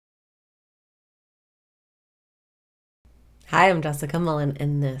Hi, I'm Jessica Mullen,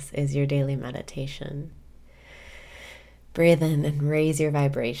 and this is your daily meditation. Breathe in and raise your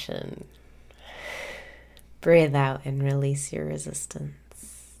vibration. Breathe out and release your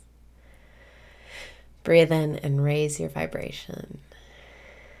resistance. Breathe in and raise your vibration.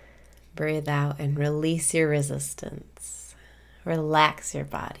 Breathe out and release your resistance. Relax your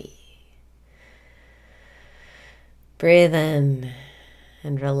body. Breathe in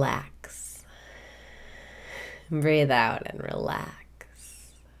and relax. Breathe out and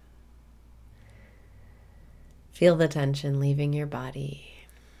relax. Feel the tension leaving your body.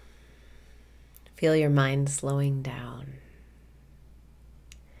 Feel your mind slowing down.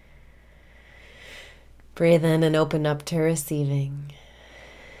 Breathe in and open up to receiving.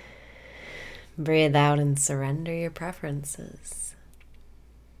 Breathe out and surrender your preferences.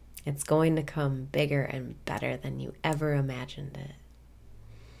 It's going to come bigger and better than you ever imagined it.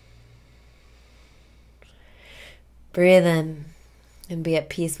 Breathe in and be at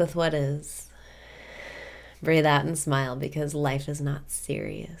peace with what is. Breathe out and smile because life is not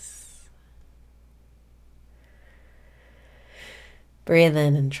serious. Breathe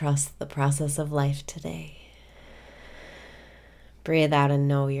in and trust the process of life today. Breathe out and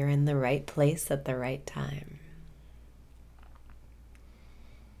know you're in the right place at the right time.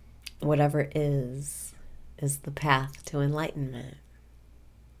 Whatever is the path to enlightenment.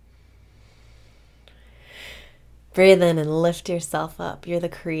 Breathe in and lift yourself up. You're the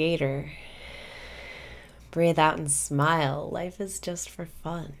creator. Breathe out and smile. Life is just for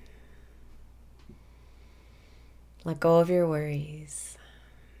fun. Let go of your worries.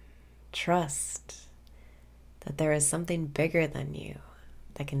 Trust that there is something bigger than you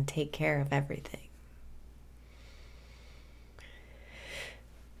that can take care of everything.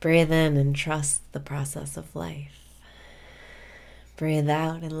 Breathe in and trust the process of life. Breathe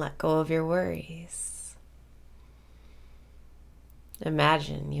out and let go of your worries.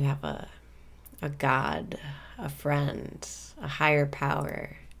 Imagine you have a God, a friend, a higher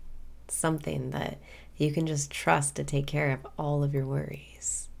power, something that you can just trust to take care of all of your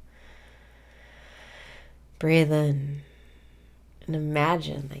worries. Breathe in and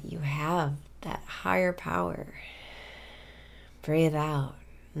imagine that you have that higher power. Breathe out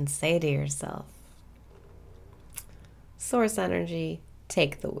and say to yourself, Source energy,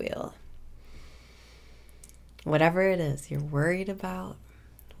 take the wheel. Whatever it is you're worried about,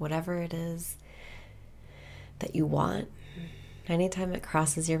 whatever it is that you want, anytime it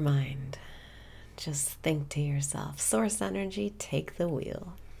crosses your mind, just think to yourself, Source energy, take the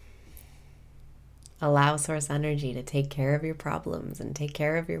wheel. Allow Source energy to take care of your problems and take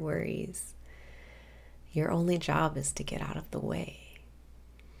care of your worries. Your only job is to get out of the way.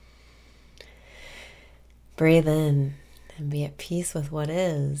 Breathe in and be at peace with what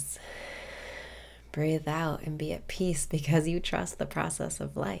is. Breathe out and be at peace because you trust the process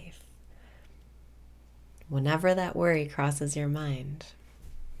of life. Whenever that worry crosses your mind,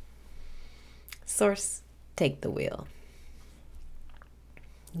 Source, take the wheel.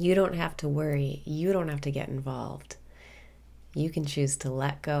 You don't have to worry. You don't have to get involved. You can choose to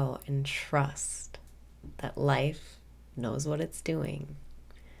let go and trust that life knows what it's doing.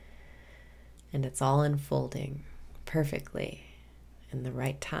 And it's all unfolding perfectly in the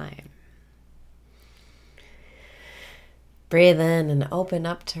right time. Breathe in and open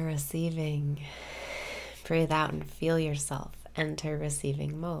up to receiving. Breathe out and feel yourself enter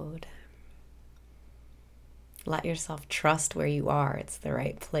receiving mode. Let yourself trust where you are. It's the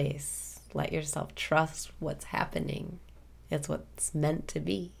right place. Let yourself trust what's happening. It's what's meant to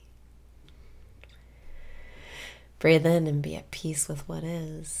be. Breathe in and be at peace with what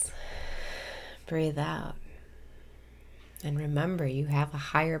is. Breathe out. And remember, you have a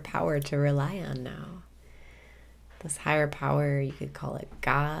higher power to rely on now. This higher power, you could call it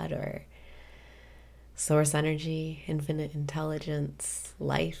God or Source energy, infinite intelligence,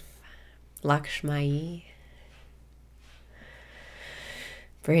 life, Lakshmi.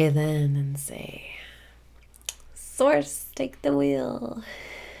 Breathe in and say, Source, take the wheel.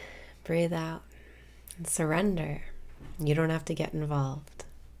 Breathe out and surrender. You don't have to get involved.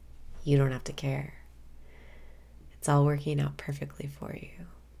 You don't have to care. It's all working out perfectly for you.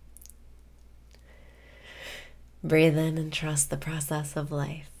 Breathe in and trust the process of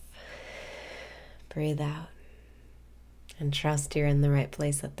life. Breathe out and trust you're in the right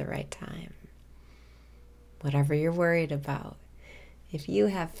place at the right time. Whatever you're worried about, if you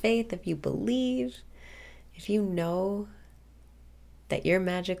have faith, if you believe, if you know that you're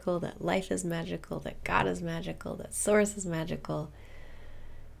magical, that life is magical, that God is magical, that Source is magical,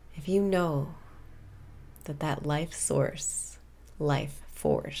 if you know that life source, life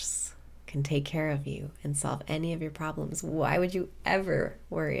force can take care of you and solve any of your problems. Why would you ever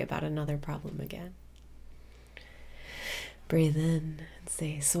worry about another problem again? Breathe in and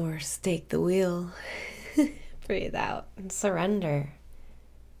say, Source, take the wheel. Breathe out and surrender.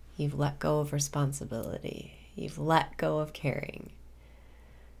 You've let go of responsibility. You've let go of caring.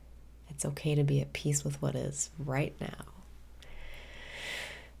 It's okay to be at peace with what is right now.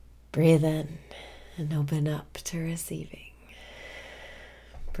 Breathe in and open up to receiving.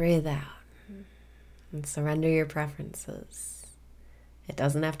 Breathe out and surrender your preferences. It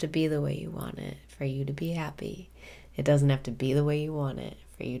doesn't have to be the way you want it for you to be happy. It doesn't have to be the way you want it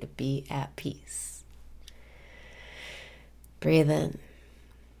for you to be at peace. Breathe in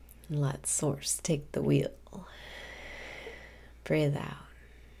and let Source take the wheel. Breathe out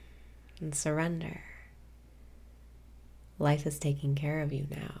and surrender. Life is taking care of you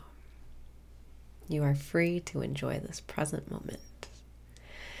now. You are free to enjoy this present moment.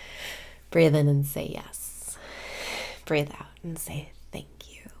 Breathe in and say yes. Breathe out and say thank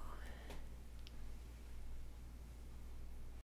you.